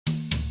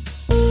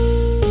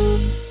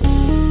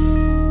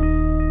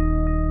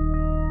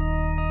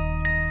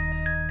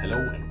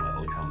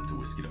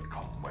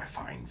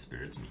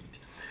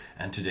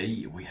And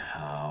today we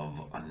have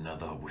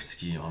another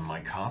whiskey on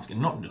my cask,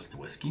 and not just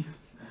whiskey.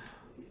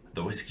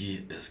 The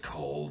whiskey is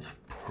called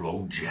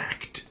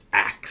Project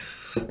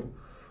X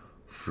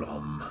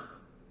from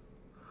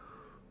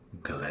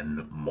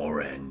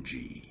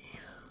Glenmorangie.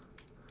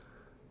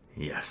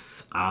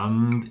 Yes,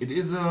 and it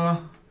is an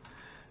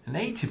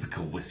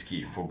atypical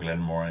whiskey for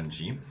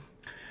Glenmorangie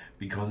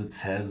because it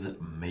says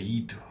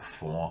made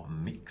for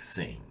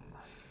mixing.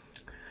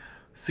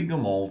 Single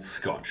malt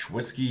Scotch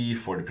whiskey,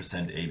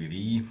 40%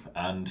 ABV,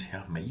 and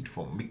made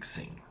for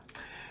mixing.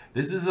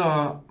 This is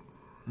not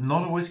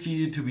a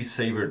whiskey to be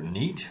savored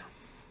neat,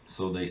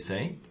 so they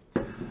say,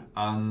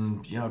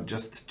 and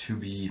just to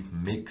be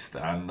mixed.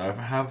 And I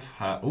have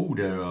had,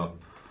 there are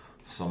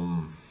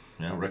some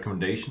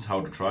recommendations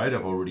how to try it.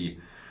 I've already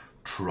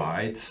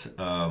tried.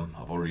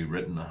 I've already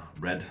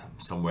read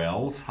somewhere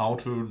else how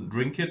to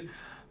drink it.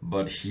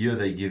 But here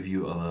they give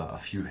you a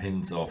few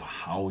hints of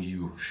how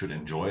you should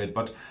enjoy it,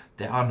 but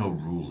there are no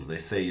rules. They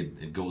say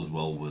it goes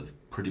well with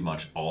pretty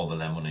much all the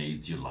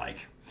lemonades you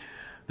like.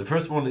 The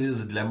first one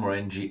is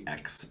Glenmorangie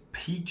X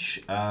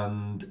Peach,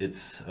 and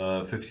it's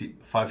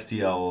 55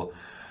 cl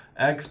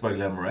X by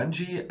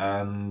Glenmorangie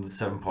and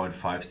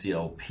 7.5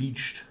 cl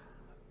peach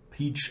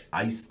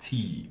iced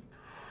tea,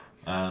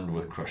 and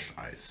with crushed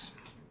ice.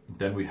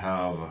 Then we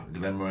have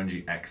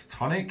Glenmorangie X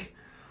Tonic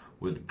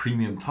with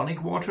premium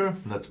tonic water.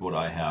 That's what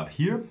I have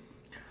here.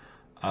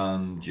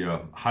 And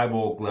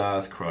highball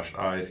glass, crushed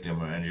ice,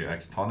 Glenmorangie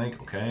X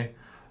Tonic, okay.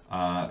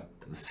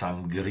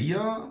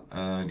 Sangria,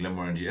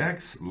 Glenmorangie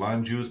X,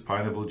 lime juice,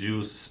 pineapple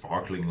juice,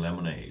 sparkling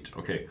lemonade,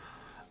 okay.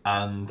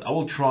 And I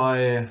will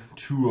try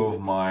two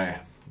of my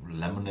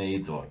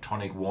lemonades or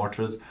tonic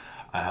waters.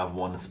 I have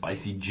one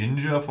spicy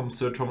ginger from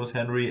Sir Thomas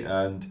Henry,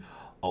 and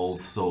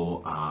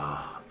also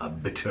a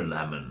bitter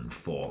lemon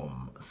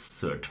from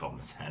Sir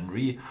Thomas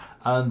Henry.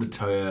 And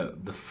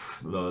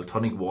the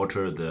tonic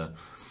water, the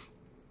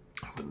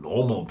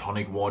normal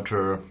tonic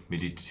water,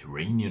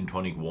 Mediterranean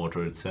tonic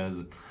water, it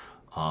says,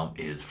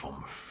 is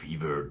from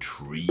Fever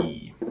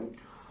Tree.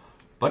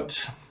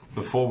 But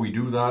before we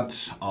do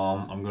that,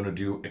 I'm gonna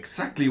do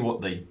exactly what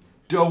they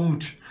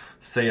don't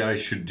say I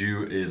should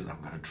do. Is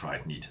I'm gonna try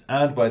it neat.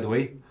 And by the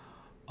way,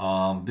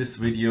 this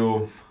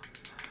video,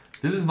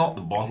 this is not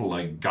the bottle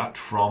I got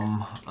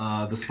from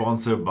the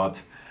sponsor,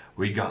 but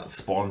we got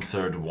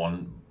sponsored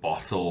one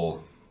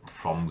bottle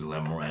from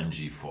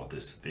Glenmorangie for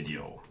this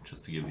video,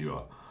 just to give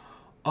you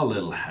a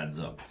little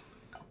heads up.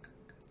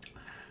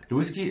 The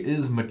whiskey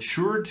is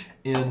matured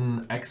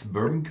in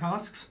ex-bourbon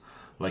casks,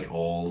 like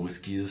all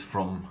whiskeys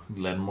from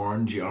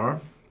Glenmorangie are.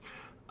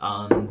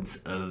 And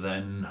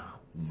then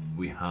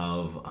we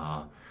have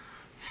a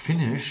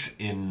finish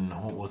in,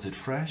 what was it,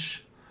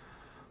 fresh?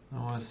 I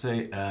want to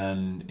say,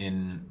 and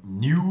in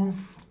new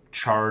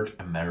charred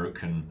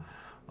American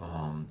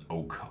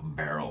oak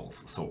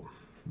barrels, so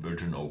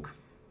virgin oak,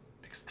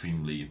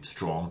 extremely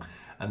strong.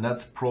 And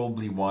that's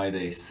probably why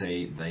they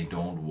say they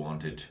don't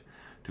want it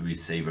to be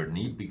savored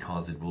neat,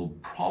 because it will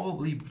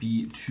probably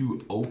be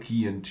too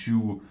oaky and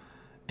too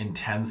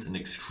intense and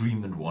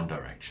extreme in one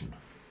direction.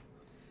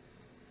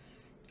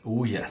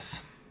 Oh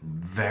yes,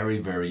 very,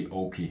 very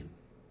oaky.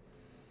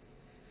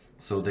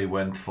 So they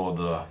went for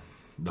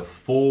the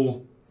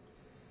full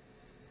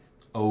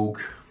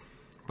oak,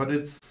 but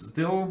it's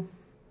still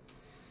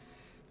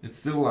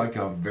like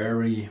a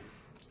very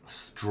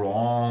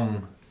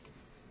strong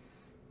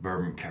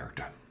bourbon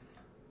character.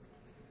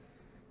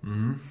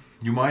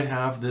 You might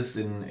have this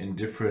in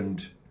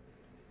different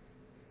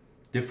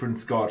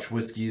Scotch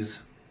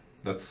whiskies.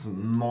 That's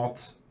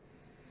not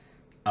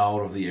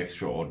out of the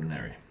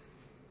extraordinary.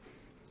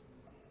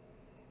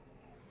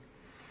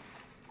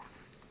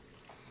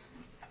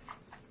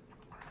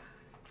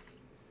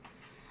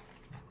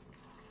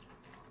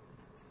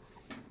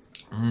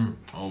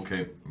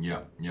 Okay,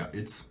 yeah,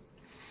 it's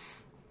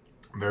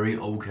very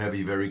oak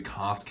heavy, very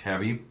cask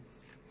heavy.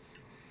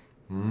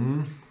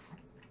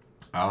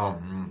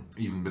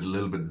 Even a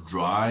little bit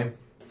dry,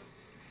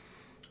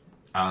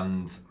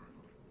 and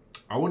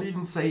I would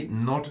even say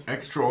not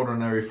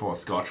extraordinary for a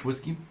Scotch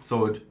whiskey.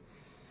 So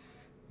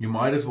you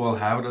might as well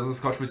have it as a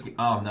Scotch whiskey.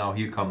 Now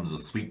here comes the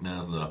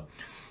sweetness,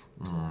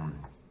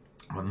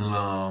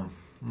 vanilla,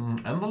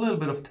 and a little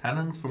bit of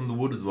tannins from the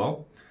wood as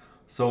well.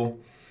 So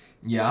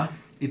yeah,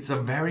 it's a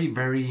very,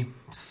 very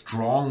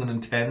strong and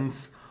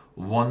intense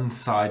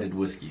one-sided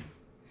whiskey.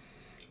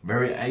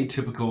 Very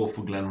atypical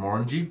for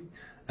Glenmorangie.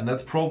 And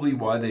that's probably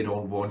why they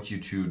don't want you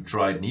to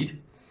try it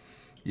neat.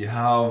 You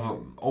have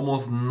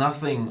almost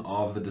nothing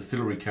of the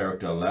distillery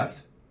character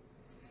left,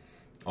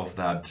 of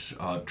that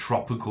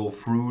tropical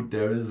fruit.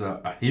 There is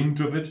a hint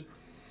of it,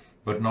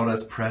 but not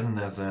as present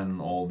as in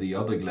all the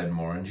other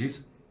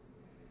Glenmorangies.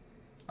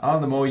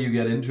 And the more you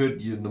get into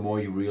it, the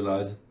more you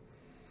realize,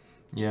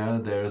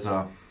 there's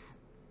a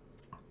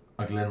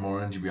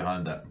Glenmorangie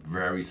behind that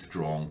very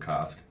strong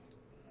cask.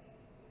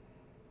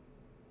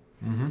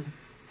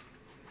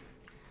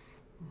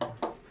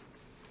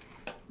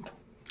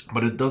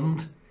 But it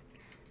doesn't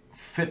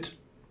fit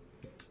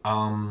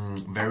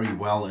very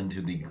well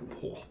into the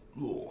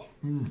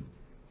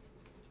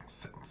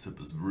Second sip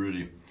is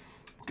really,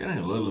 it's getting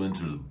a little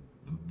into the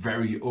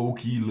very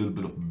oaky, little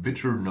bit of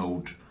bitter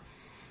note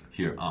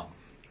here.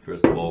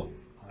 First of all,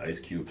 ice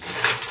cubes.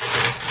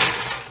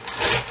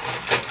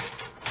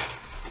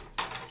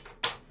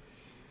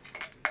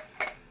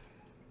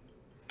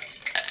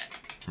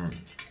 I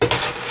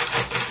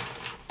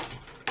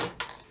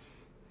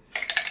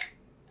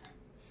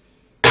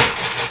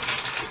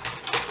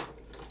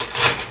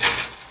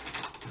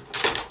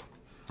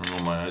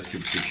know my ice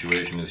cube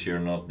situation is here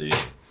not the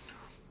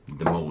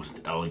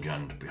most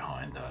elegant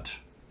behind that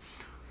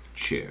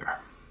chair.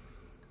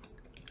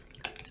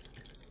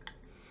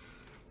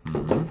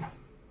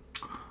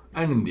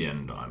 And in the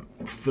end, I'm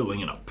filling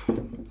it up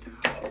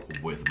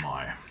with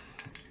my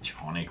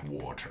tonic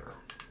water.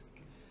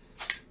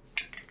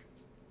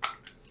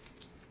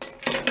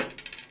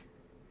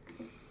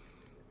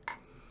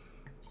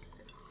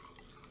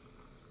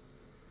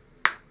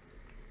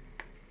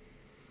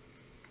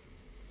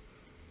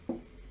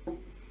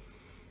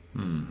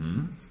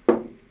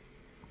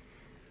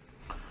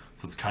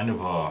 So it's kind of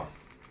a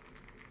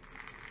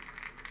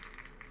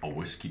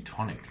whiskey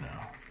tonic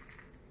now.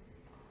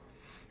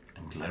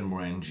 And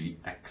Glenmorangie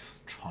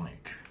X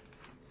tonic.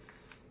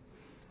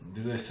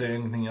 Did I say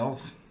anything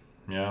else?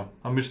 Yeah,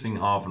 I'm missing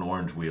half an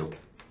orange wheel.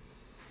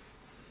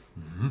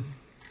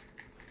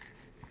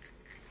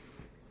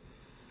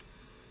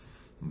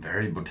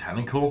 Very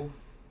botanical.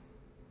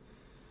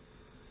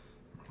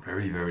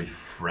 Very, very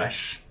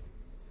fresh.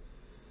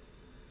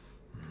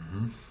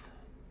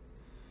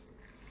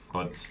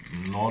 But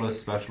not as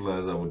special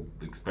as I would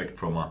expect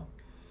from a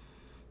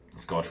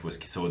Scotch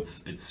whiskey. So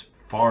it's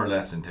far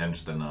less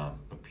intense than a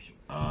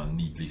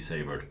neatly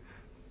savored,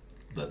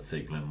 let's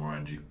say,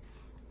 Glenmorangie.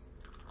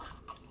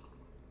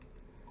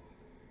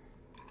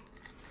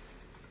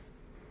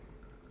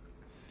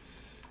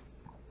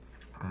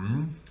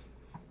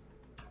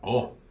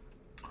 Oh,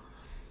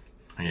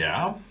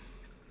 yeah.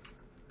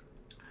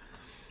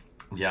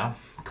 Yeah,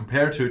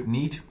 compared to it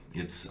neat,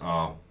 it's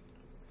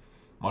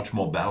much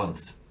more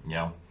balanced.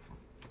 Yeah.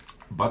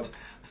 But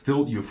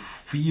still you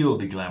feel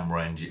the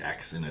Glenmorangie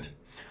X in it.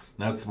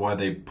 That's why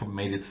they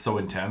made it so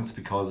intense,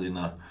 because in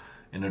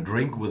a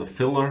drink with a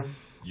filler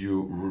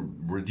you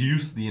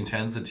reduce the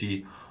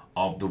intensity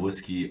of the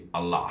whiskey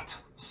a lot.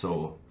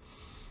 So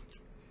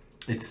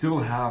it still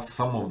has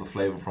some of the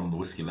flavor from the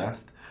whiskey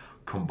left,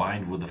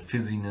 combined with the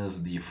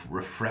fizziness, the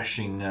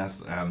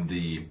refreshingness, and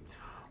the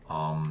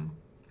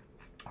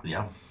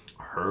yeah,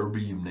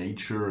 herby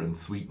nature and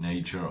sweet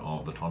nature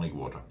of the tonic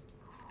water.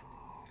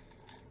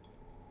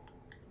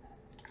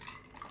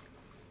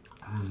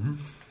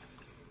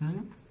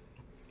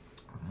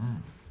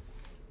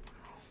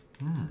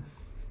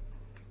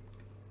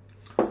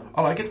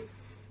 I like it.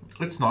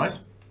 It's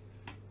nice.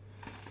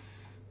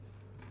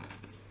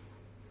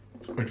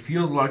 It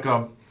feels like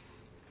a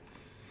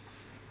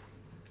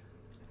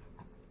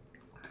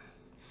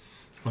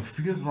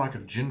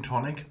gin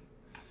tonic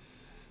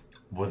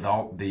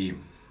without the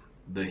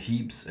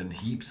heaps and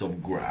heaps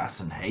of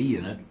grass and hay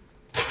in it.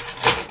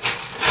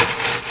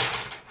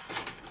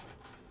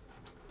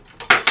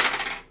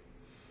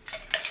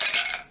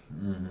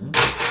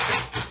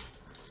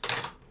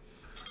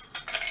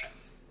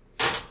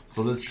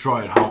 So let's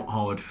try it,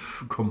 how it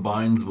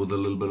combines with a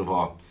little bit of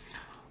a,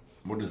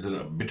 what is it,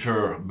 a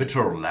bitter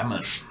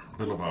lemon. A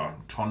bit of a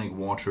tonic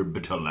water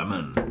bitter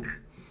lemon.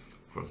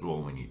 First of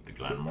all, we need the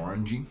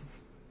Glenmorangie.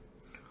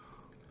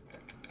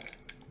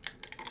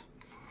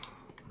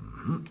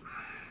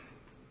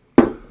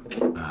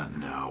 And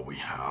now we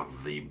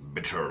have the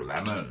bitter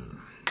lemon.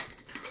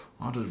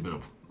 I did a bit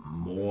of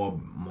more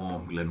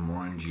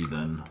Glenmorangie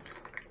than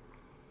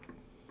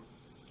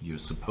you're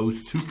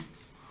supposed to.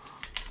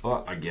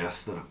 But I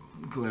guess the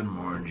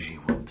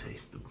Glenmorangie will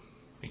taste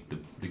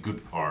the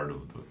good part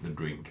of the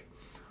drink.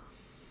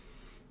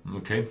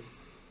 Okay.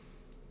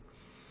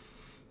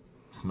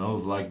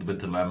 Smells like the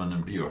bitter lemon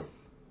and pure.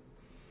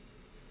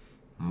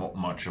 Not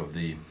much of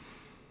the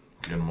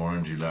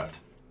Glenmorangie left.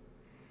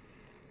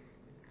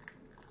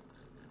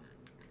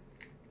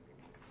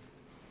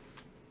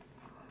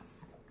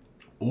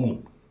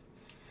 Ooh.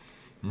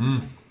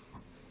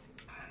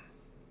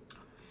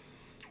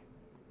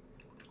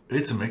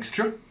 It's a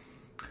mixture,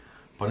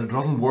 but it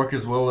doesn't work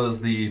as well as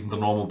the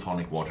normal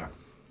tonic water.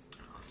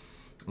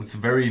 It's a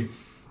very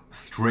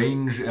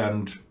strange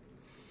and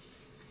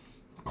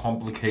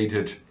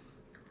complicated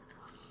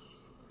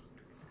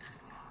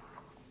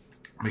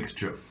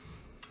mixture.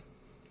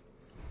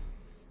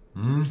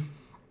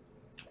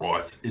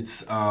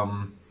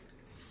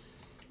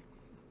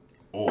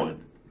 Oh,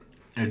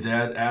 it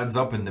adds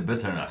up in the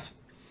bitterness,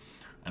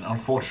 and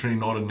unfortunately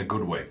not in a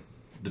good way.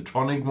 The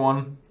tonic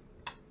one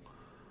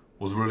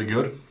was really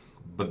good,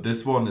 but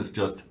this one is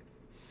just,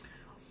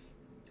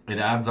 it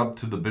adds up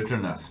to the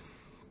bitterness,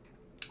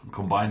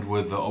 combined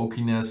with the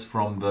oakiness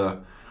from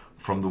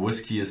the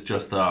whiskey. Is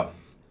just a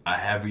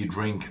heavy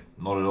drink,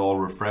 not at all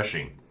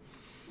refreshing.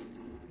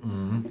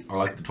 I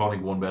like the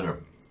tonic one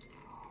better.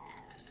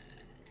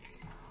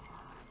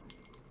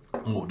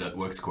 Oh, that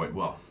works quite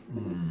well.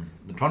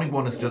 The tonic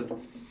one is just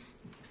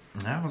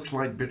I have a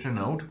slight bitter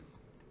note,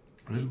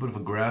 a little bit of a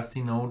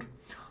grassy note,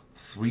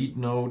 sweet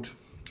note,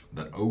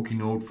 that oaky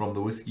note from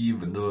the whiskey,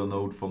 vanilla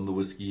note from the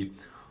whiskey,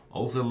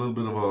 also a little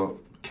bit of a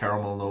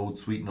caramel note,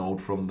 sweet note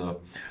from the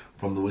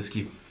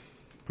whiskey.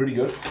 Pretty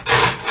good.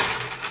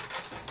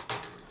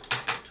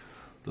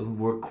 Doesn't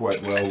work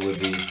quite well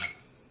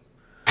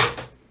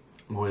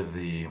with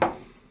the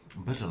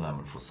bitter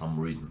lemon for some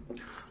reason.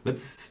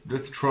 Let's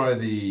try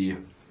the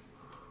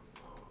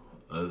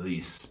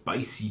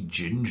spicy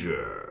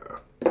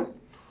ginger.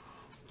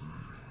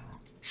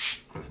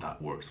 If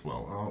that works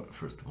well.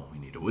 First of all, we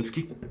need a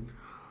whiskey.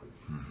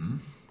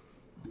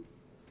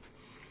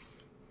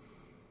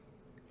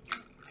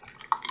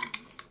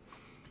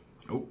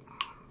 Oh,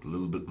 a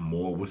little bit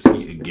more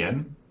whiskey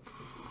again.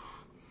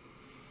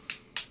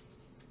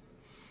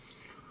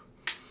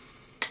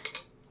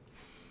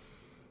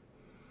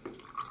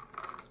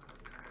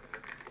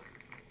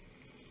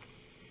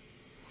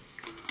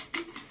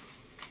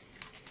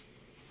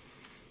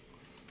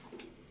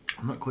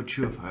 I'm not quite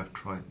sure if I've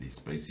tried the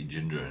spicy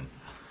ginger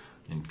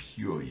in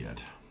pure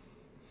yet.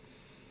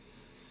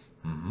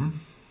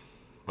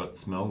 But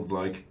smells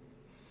like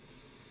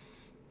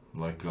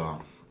a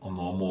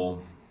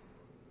normal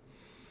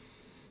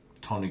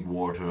tonic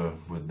water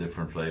with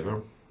different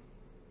flavor.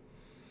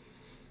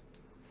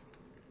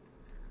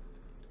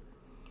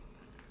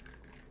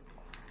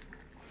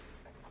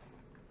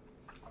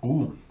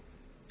 Ooh.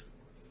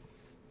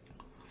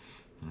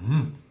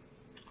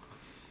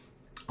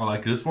 I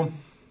like this one.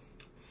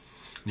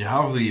 You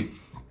have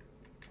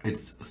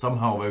it's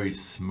somehow very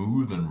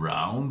smooth and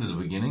round at the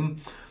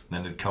beginning,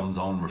 then it comes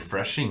on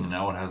refreshing, and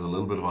now it has a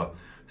little bit of a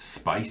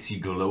spicy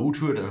glow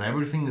to it, and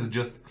everything is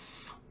just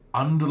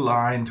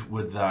underlined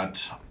with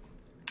that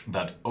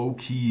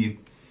oaky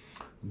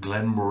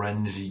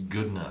Glenmorangie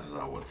goodness,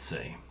 I would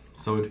say.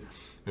 So it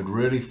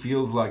really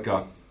feels like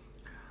a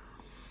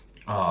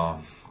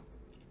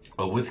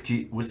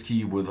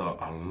whiskey with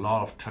a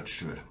lot of touch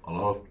to it, a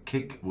lot of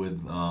kick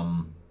with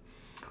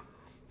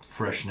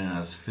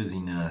freshness,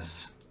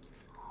 fizziness.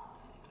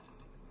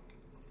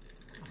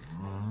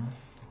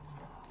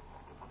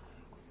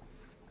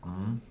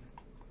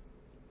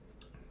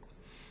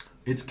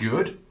 It's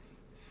good,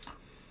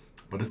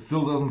 but it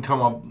still doesn't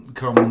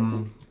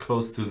come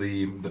close to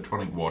the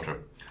tonic water.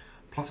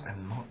 Plus,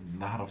 I'm not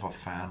that of a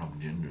fan of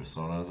ginger,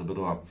 so that's a bit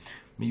of a,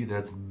 maybe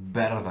that's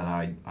better than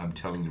I'm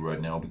telling you right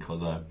now,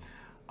 because I'm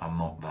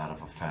not that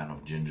of a fan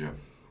of ginger.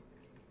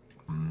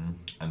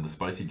 And the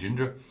spicy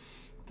ginger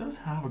does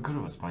have a good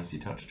of a spicy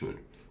touch to it.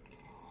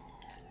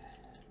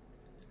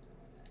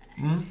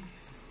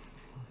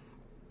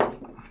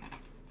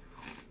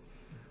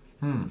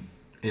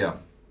 Yeah.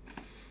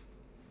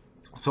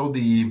 So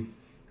the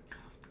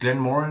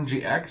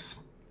Glenmorangie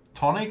X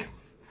tonic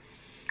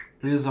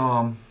is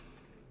a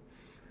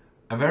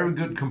very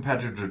good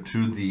competitor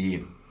to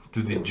the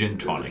gin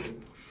tonic.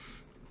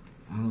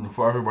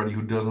 For everybody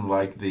who doesn't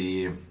like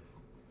the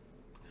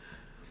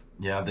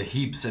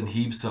heaps and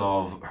heaps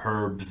of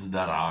herbs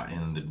that are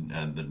in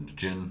the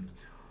gin,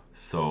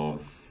 so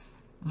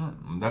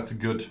that's a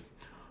good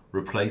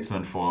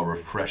replacement for a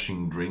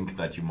refreshing drink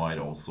that you might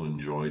also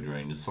enjoy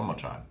during the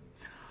summertime.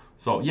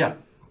 So yeah,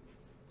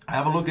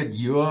 have a look at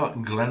your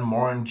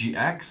Glenmorangie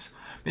X.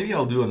 Maybe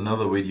I'll do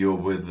another video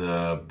with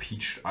the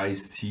peach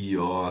iced tea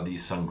or the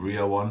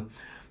sangria one,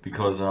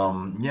 because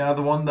yeah,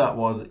 the one that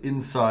was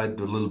inside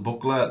the little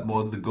booklet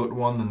was the good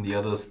one, and the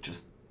others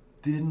just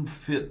didn't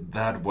fit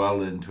that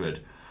well into it.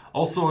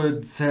 Also,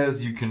 it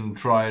says you can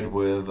try it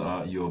with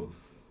your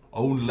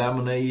own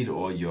lemonade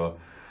or your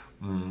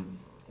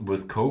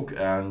with Coke,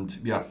 and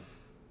yeah,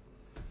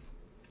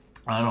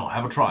 I don't know,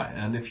 have a try.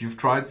 And if you've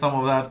tried some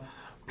of that,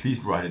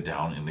 please write it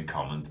down in the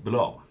comments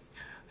below.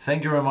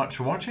 Thank you very much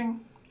for watching,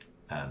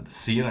 and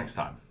see you next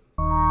time.